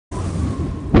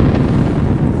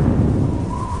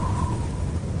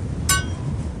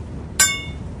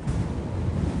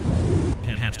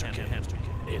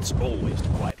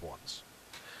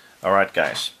Alright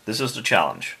guys, this is the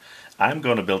challenge. I'm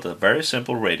going to build a very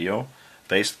simple radio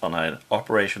based on an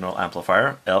operational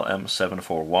amplifier,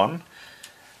 LM741,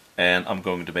 and I'm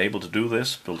going to be able to do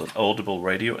this, build an audible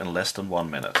radio in less than 1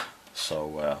 minute.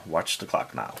 So watch the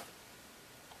clock now.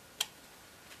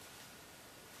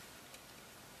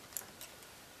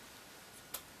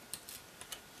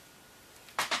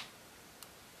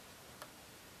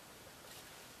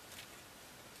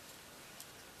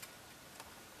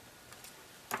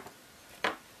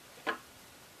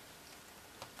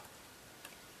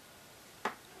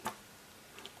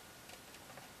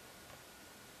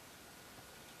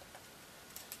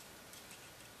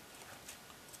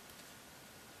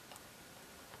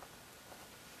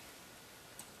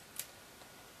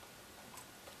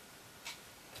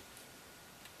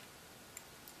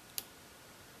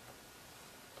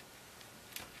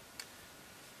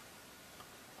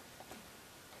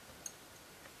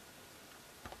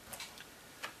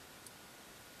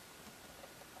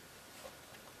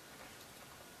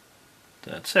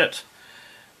 That's it.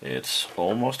 It's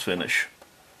almost finished.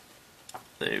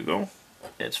 There you go.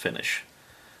 It's finished.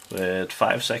 With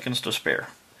 5 seconds to spare.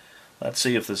 Let's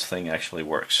see if this thing actually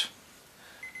works.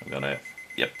 I'm gonna,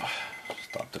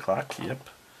 stop the clock,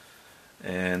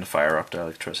 and fire up the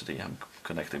electricity. I'm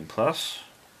connecting plus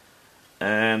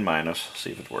and minus,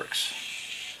 see if it works.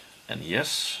 And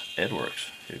yes, it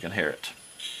works. You can hear it.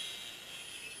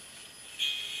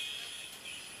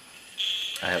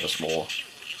 I have a small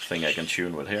thing I can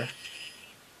tune with here.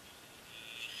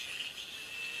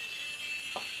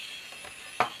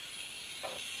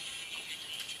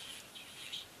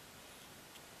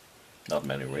 Not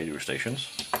many radio stations.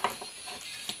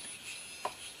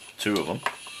 2 of them.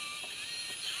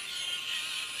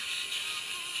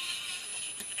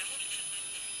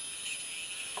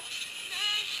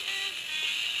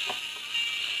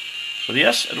 But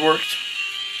yes, it worked.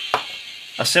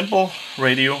 A simple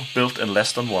radio built in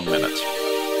less than 1 minute.